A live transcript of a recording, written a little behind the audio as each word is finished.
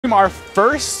game, our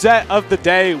first set of the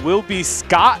day will be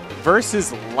Scot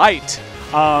versus Light.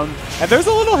 And there's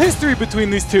a little history between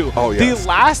these two. Oh, yes. The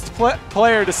last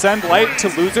player to send Light to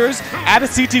losers at a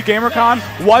CT Gamercon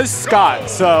was Scot.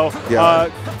 So Yeah.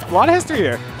 a lot of history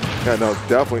here. Yeah, no,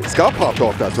 definitely. Scott popped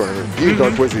off that tournament. He and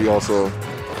Dark Wizzy also.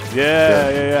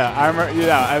 Yeah. I remember.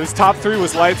 Yeah, I was top 3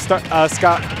 was Light,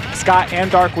 Scott, and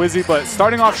Dark Wizzy. But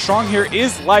starting off strong here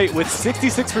is Light with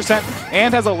 66%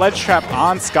 and has a ledge trap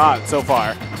on Scott so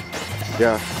far.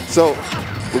 Yeah. So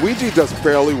Luigi does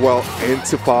fairly well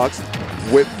into Fox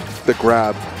with the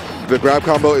grab. The grab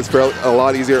combo is a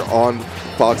lot easier on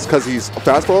Fox because he's a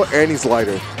fast forward and he's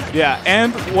lighter. Yeah,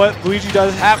 and what Luigi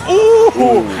does have,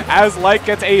 ooh. As Light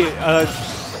gets a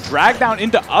drag down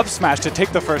into up smash to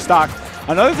take the first stock.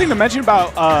 Another thing to mention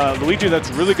about Luigi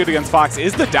that's really good against Fox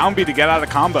is the down B to get out of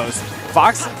combos.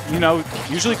 Fox, you know,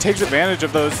 usually takes advantage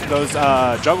of those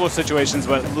juggle situations,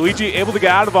 but Luigi able to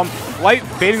get out of them. Light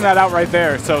baiting that out right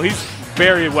there, so he's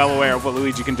very well aware of what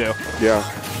Luigi can do. Yeah,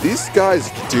 these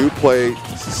guys do play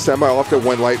semi-often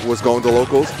when Light was going to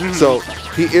locals, so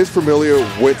he is familiar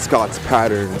with Scott's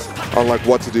patterns on like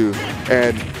what to do.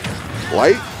 And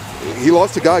Light, he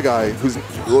lost to Guy, who's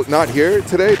not here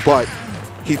today, but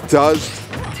he does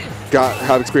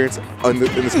have experience in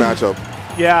this matchup.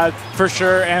 Yeah, for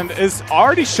sure, and is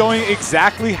already showing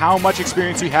exactly how much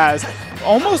experience he has.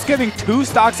 Almost getting 2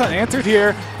 stocks unanswered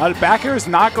here. Back air is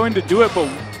not going to do it, but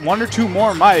 1 or 2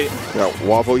 more might. Yeah,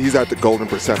 Waffle, he's at the golden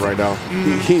 % right now.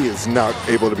 He is not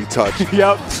able to be touched.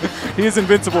 Yep, he is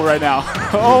invincible right now.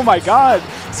 Oh my god.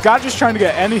 Scott just trying to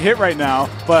get any hit right now,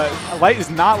 but Light is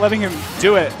not letting him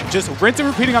do it. Just rinse and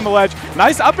repeating on the ledge.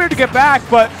 Nice up air to get back,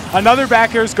 but another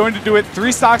back air is going to do it.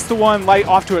 3 stocks to 1. Light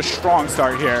off to a strong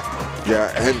start here.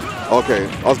 Yeah, and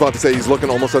okay, I was about to say he's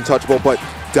looking almost untouchable, but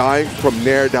dying from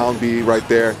Nair down B right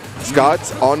there.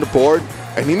 Scott's on the board,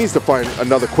 and he needs to find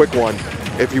another quick one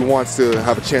if he wants to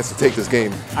have a chance to take this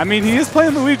game. I mean, he is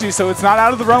playing Luigi, so it's not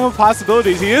out of the realm of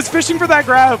possibilities. He is fishing for that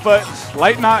grab, but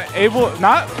Light not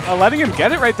letting him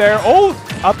get it right there. Oh,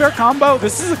 up air combo.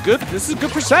 This is a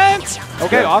good percent.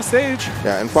 Okay, off stage.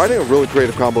 Yeah, and finding a really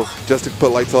creative combo just to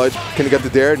put Light to ledge. Can he get the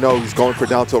dare? No, he's going for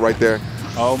down tilt right there.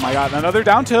 Oh my god, another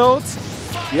down tilt.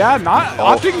 Yeah, not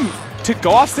opting to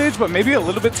go off stage, but maybe a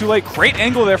little bit too late. Great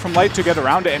angle there from Light to get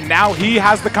around it, and now he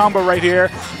has the combo right here.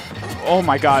 Oh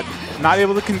my god, not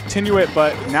able to continue it,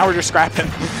 but now we're just scrapping.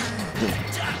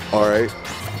 All right,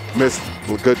 missed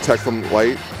good tech from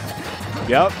Light.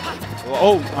 Yep.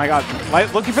 Oh my god,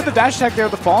 Light looking for the dash attack there.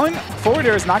 The falling forward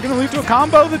air is not going to lead to a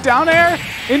combo. The down air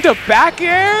into back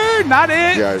air, not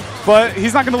it. Yeah. But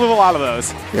he's not going to live a lot of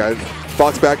those. Yeah,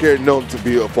 Fox back air known to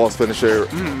be a false finisher.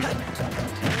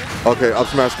 Okay, up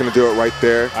smash going to do it right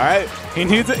there. All right, he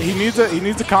needs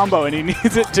a combo, and he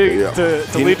needs it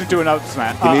to lead into an up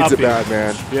smash. He needs it bad,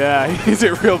 man. Yeah, he needs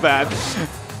it real bad.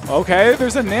 Okay,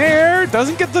 there's a nair.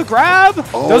 Doesn't get the grab.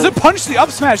 Doesn't punch the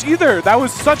up smash either. That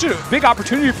was such a big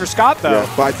opportunity for Scott, though.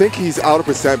 Yeah, but I think he's out of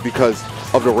percent because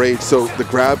of the rage, so the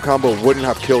grab combo wouldn't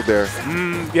have killed there.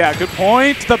 Yeah, good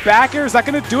point. The back air, is that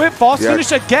going to do it? False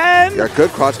finish again. Yeah,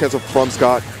 good cross cancel from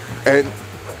Scott. And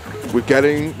we're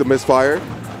getting the misfire.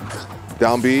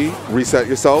 Down B, reset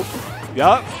yourself.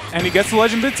 Yup, and he gets the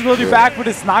ledge invincibility back, but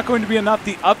it's not going to be enough.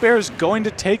 The up air is going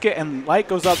to take it, and Light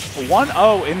goes up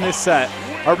 1-0 in this set.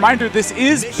 A reminder, this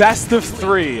is best of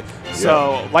 3,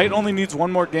 so Light only needs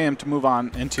 1 more game to move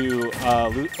on into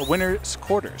winner's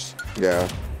quarters. Yeah.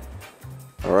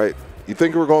 All right. You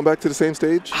think we're going back to the same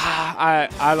stage? I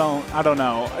don't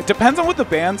know. It depends on what the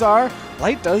bans are.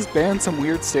 Light does ban some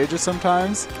weird stages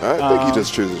sometimes. I think he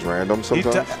just chooses random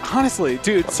sometimes. Honestly,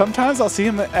 dude, sometimes I'll see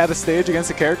him at a stage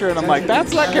against a character, and I'm like,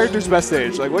 that's that character's best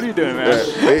stage. Like, what are you doing, man?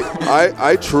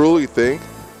 I truly think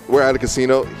we're at a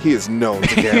casino. He is known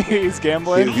to gamble. He's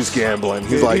gambling? He's gambling.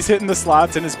 Dude, he's hitting the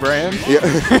slots in his brain.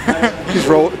 Yeah. He's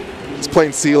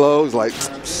playing CeeLo.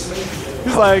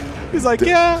 He's like,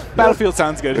 yeah, Battlefield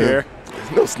sounds good here.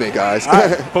 No snake eyes.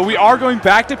 But we are going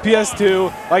back to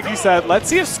PS2. Like you said, let's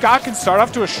see if Scott can start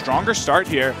off to a stronger start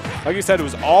here. Like you said, it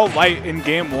was all Light in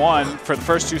game 1 for the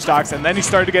first 2 stocks, and then he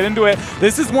started to get into it.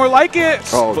 This is more like it.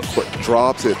 Oh, but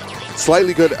drops it.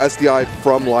 Slightly good SDI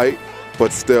from Light,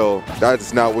 but still, that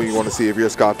is not what you want to see if you're a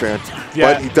Scott fan.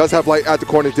 Yeah. But he does have Light at the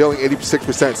corner dealing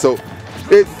 86%, so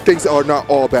things are not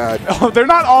all bad. Oh, they're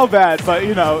not all bad, but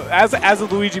you know, as a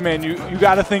Luigi man, you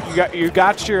got to think you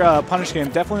got your punish game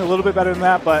definitely a little bit better than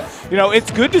that. But you know, it's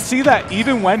good to see that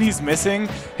even when he's missing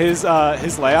his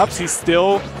layups, he's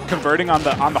still converting on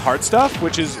the hard stuff,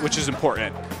 which is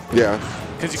important. Yeah,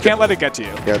 because you can't let it get to you.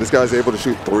 Yeah, this guy's able to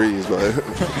shoot threes, but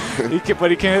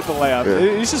but he can't hit the layup.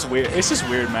 Yeah. It's just weird. It's just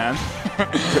weird, man.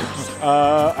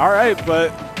 All right,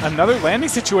 but another landing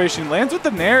situation. Lands with the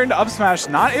nair into up smash.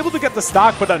 Not able to get the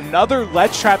stock, but another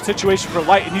ledge trap situation for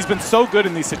Light, and he's been so good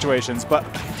in these situations. But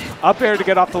up air to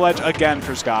get off the ledge again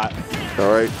for Scott.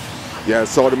 all right. Yeah,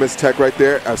 saw the missed tech right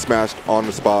there. I smashed on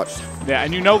the spot. Yeah,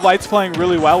 and you know Light's playing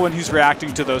really well when he's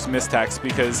reacting to those mistechs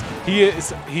because he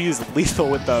is lethal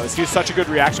with those. He's such a good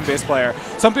reaction-based player.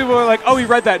 Some people are like, oh, he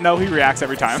read that. No, he reacts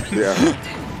every time. Yeah,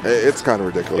 it's kind of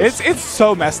ridiculous. It's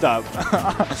so messed up.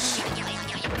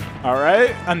 All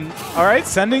right,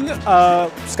 sending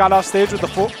Scott off stage with the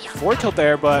forward tilt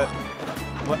there, but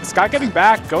Scott getting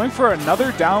back, going for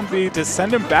another down B to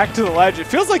send him back to the ledge. It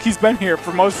feels like he's been here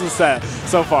for most of the set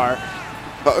so far.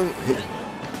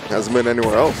 He hasn't been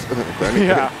anywhere else.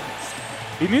 Yeah.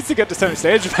 He needs to get to center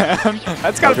stage, man.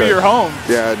 That's got to be your home.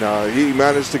 Yeah, no, he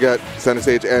managed to get center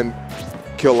stage and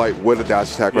kill Light with a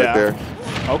dash attack right there.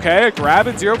 Okay, a grab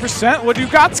at 0%. What do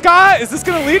you got, Scott? Is this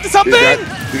going to lead to something?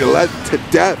 He led to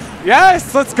death.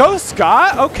 Yes, let's go,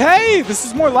 Scott. Okay, this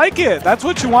is more like it. That's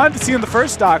what you wanted to see in the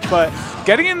first stock, but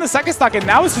getting in the second stock, and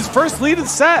now is his first lead of the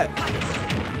set.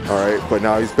 All right, but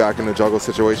now he's back in the juggle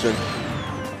situation.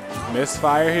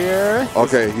 Misfire here.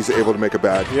 Okay, he's able to make a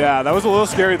bad. Yeah, that was a little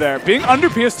scary there. Being under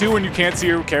PS2 when you can't see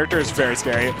your character is very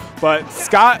scary, but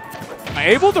Scott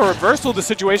able to reversal the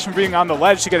situation from being on the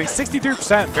ledge to getting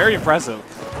 63%. Very impressive.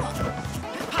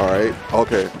 All right,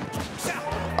 okay.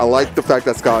 I like the fact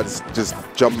that Scott is just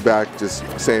jumping back, just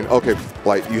saying, okay,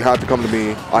 Light, you have to come to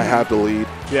me. I have the lead.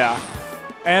 Yeah.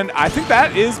 And I think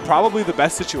that is probably the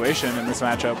best situation in this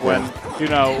matchup when, you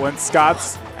know, when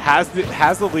Scott's has the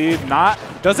lead,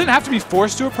 doesn't have to be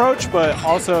forced to approach, but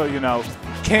also, you know,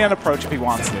 can approach if he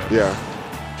wants to. Yeah.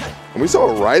 And we saw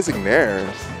a rising nair.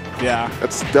 Yeah.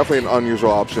 That's definitely an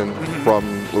unusual option from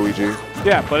Luigi.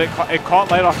 Yeah, but it caught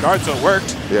Light off guard, so it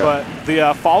worked. Yeah. But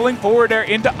the falling forward air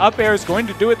into up air is going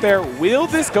to do it there. Will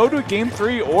this go to a game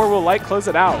 3, or will Light close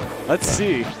it out? Let's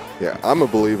see. Yeah, I'm a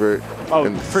believer.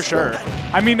 Oh, for sure.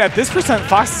 I mean, at this percent,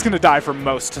 Fox is going to die for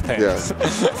most things. Yeah.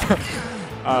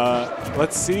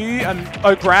 Let's see.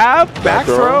 A grab, back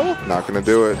throw. Not going to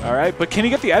do it. All right, but can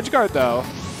he get the edge guard, though?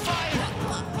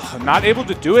 Not able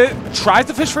to do it. Tries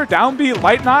to fish for a down B.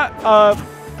 Light not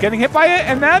getting hit by it,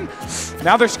 and then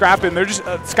now they're scrapping. They're just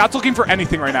Scott's looking for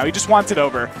anything right now. He just wants it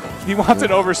over. He wants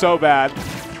it over so bad.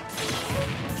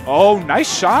 Oh,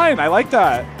 nice shine. I like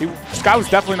that. Scott was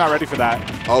definitely not ready for that.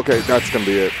 Okay, that's going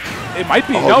to be it. It might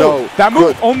be. Oh, no, that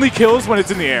move only kills when it's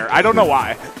in the air. I don't know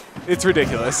why. It's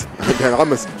ridiculous. Man, I'm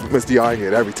misDIing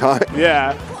it every time.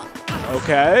 Yeah.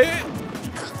 Okay.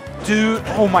 Dude,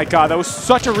 oh my god, that was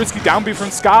such a risky down B from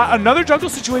Scott. Another juggle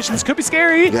situation. This could be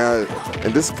scary. Yeah,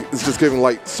 and this is just giving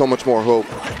Light so much more hope.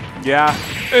 Yeah.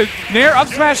 Nair up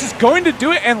smash is going to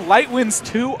do it, and Light wins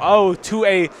 2-0 to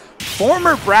a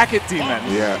former bracket demon.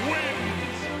 Yeah.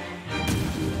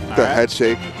 The head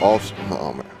shake off.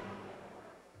 Oh, man.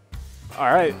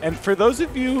 All right, and for those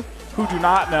of you who do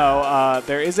not know,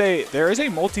 there is a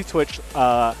multi-twitch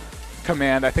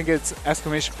command. I think it's !MS.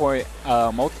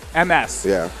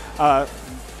 Yeah.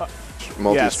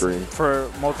 Multi-stream. Yes, for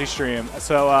multi-stream.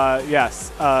 So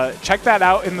yes, check that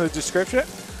out in the description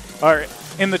or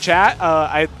in the chat.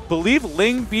 I believe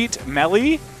Ling beat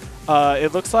Melly.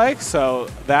 It looks like, so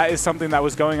that is something that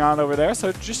was going on over there.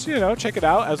 So just, you know, check it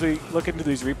out as we look into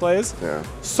these replays. Yeah.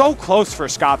 So close for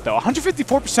Scott though.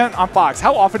 154% on Fox.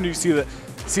 How often do you see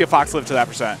a Fox live to that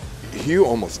percent? You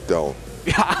almost don't.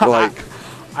 Yeah. Like,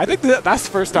 I think that's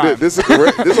the first time. This is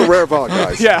a rare VOD,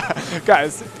 guys. Yeah,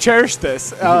 guys, cherish this.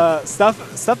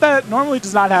 Stuff that normally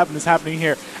does not happen is happening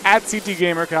here at CT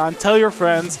Gamercon. Tell your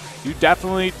friends. You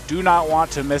definitely do not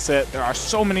want to miss it. There are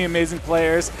so many amazing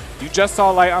players. You just saw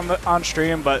Light on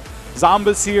stream, but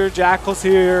Zomba's here, Jackal's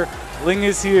here, Ling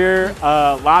is here.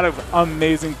 A lot of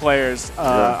amazing players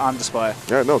on display.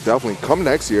 Yeah, no, definitely. Come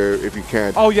next year if you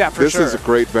can. Oh, yeah, for sure. This is a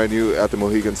great venue at the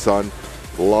Mohegan Sun.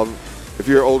 If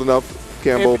you're old enough,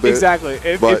 Campbell bit. Exactly.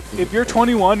 If you're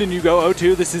 21 and you go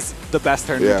 0-2, this is the best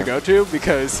tournament to go to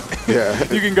because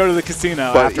you can go to the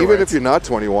casino But afterwards. even if you're not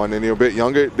 21 and you're a bit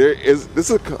younger, this is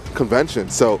a convention.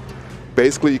 So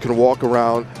basically you can walk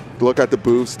around, look at the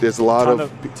booths. There's a lot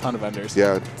ton of vendors.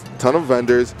 Yeah, ton of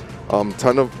vendors,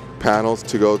 ton of panels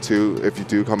to go to if you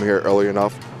do come here early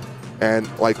enough. And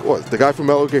like what? The guy from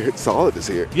Metal Gear Solid is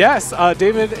here. Yes,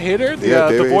 David Hayter,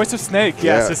 the voice of Snake,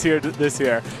 is here this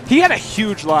year. He had a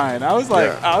huge line. I was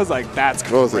like, that's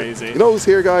crazy. You know who's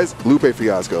here, guys? Lupe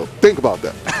Fiasco. Think about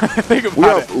that. Think about we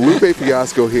have Lupe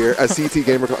Fiasco here at CT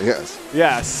Gamercon. Yes.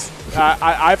 Yes.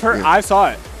 I've heard. I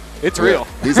saw it. It's real.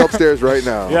 He's upstairs right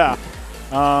now. Yeah.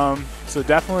 So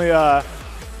definitely,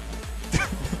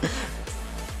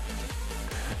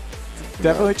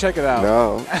 definitely check it out.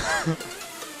 No.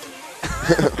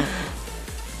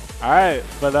 All right,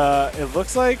 but it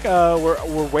looks like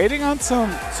we're waiting on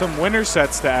some winner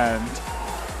sets to end.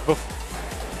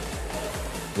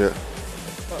 Yeah.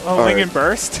 Oh, Ling and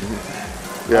Burst.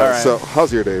 Yeah. Right. So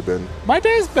how's your day been? My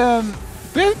day's been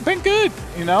good.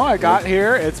 You know, I got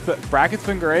here. Bracket's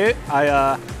been great.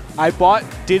 I bought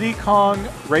Diddy Kong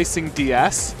Racing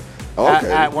DS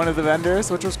at one of the vendors,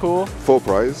 which was cool. Full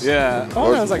price? Yeah.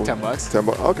 Oh, that was like $10.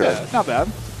 $10. Okay. Yeah, not bad.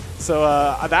 So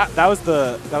that was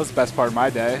the best part of my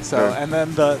day. So and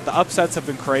then the upsets have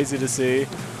been crazy to see.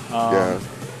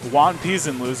 Juan P's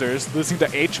and losers losing to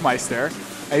H Meister,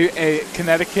 a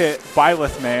Connecticut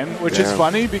Byleth main, which is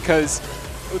funny because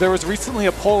there was recently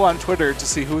a poll on Twitter to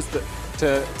see who's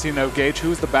to gauge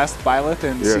who's the best Byleth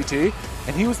in CT.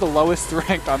 And he was the lowest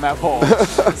ranked on that poll.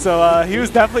 So he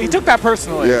took that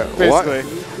personally, basically.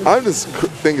 I just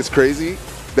think it's crazy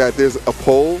that there's a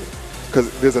poll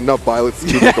because there's enough Byleths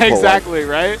to make a poll. Exactly,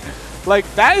 right? Like,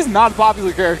 that is not a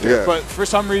popular character, but for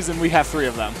some reason we have 3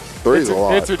 of them. 3 is a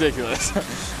lot. It's ridiculous.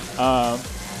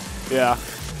 Yeah.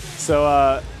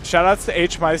 So shout outs to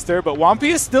H Meister, but Wampy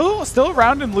is still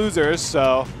around in losers,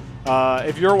 so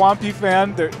if you're a Wampy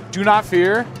fan, do not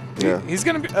fear. He's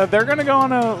gonna be. They're gonna go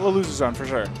on a losers run for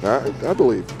sure. I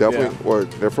believe definitely. Or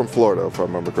they're from Florida, if I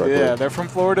remember correctly. Yeah, they're from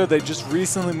Florida. They just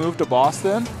recently moved to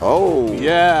Boston. Oh.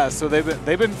 Yeah, so they've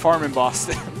been farming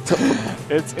Boston.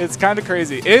 It's kind of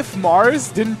crazy. If Mars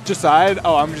didn't decide,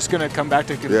 I'm just gonna come back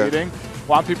to competing,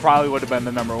 Wampy probably would have been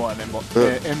the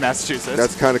 #1 in Massachusetts.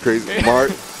 That's kind of crazy.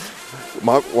 Mars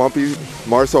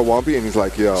saw Wampy and he's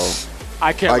like, yo.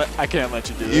 I can't let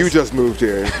you do this. You just moved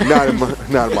here, not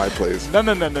in my place. No.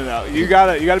 You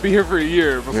gotta be here for a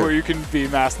year before you can be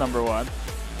mass #1.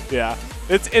 Yeah,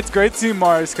 it's great to see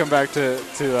Mars come back to.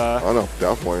 I know,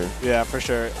 definitely. Yeah, for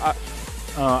sure.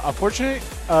 Unfortunate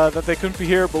that they couldn't be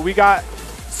here, but we got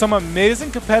some amazing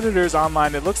competitors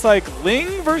online. It looks like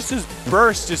Ling versus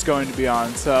Burst is going to be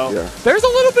on. So there's a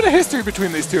little bit of history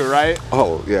between these two, right?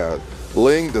 Oh yeah,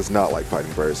 Ling does not like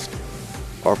fighting Burst.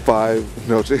 Or 5,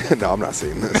 no, I'm not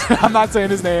saying this. I'm not saying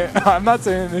his name. I'm not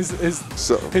saying his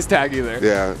tag either.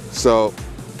 Yeah, so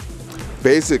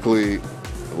basically,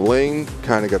 Ling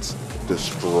kind of gets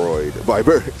destroyed by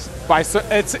Burst.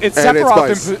 It's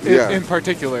Sephiroth in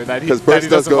particular that he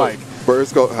doesn't like.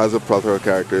 Burst has a plethora of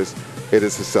characters. It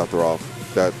is his Sephiroth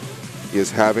that he is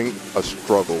having a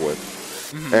struggle with.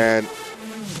 And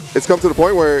it's come to the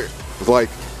point where it's like,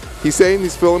 he's saying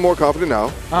he's feeling more confident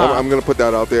now. I'm going to put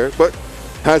that out there. But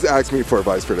has asked me for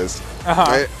advice for this.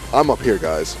 I'm up here,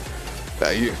 guys.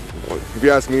 If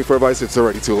you ask me for advice, it's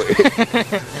already too late.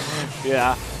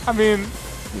 Yeah. I mean,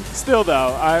 still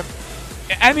though,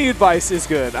 any advice is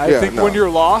good. I think when you're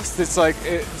lost, it's like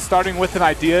starting with an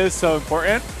idea is so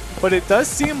important. But it does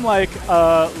seem like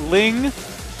Ling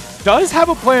does have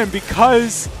a plan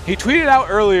because he tweeted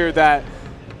out earlier that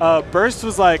Burst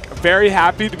was like very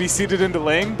happy to be seeded into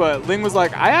Ling, but Ling was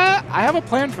like, I have a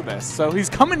plan for this. So he's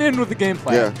coming in with a game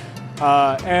plan.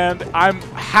 And I'm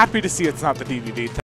happy to see it's not the DVD.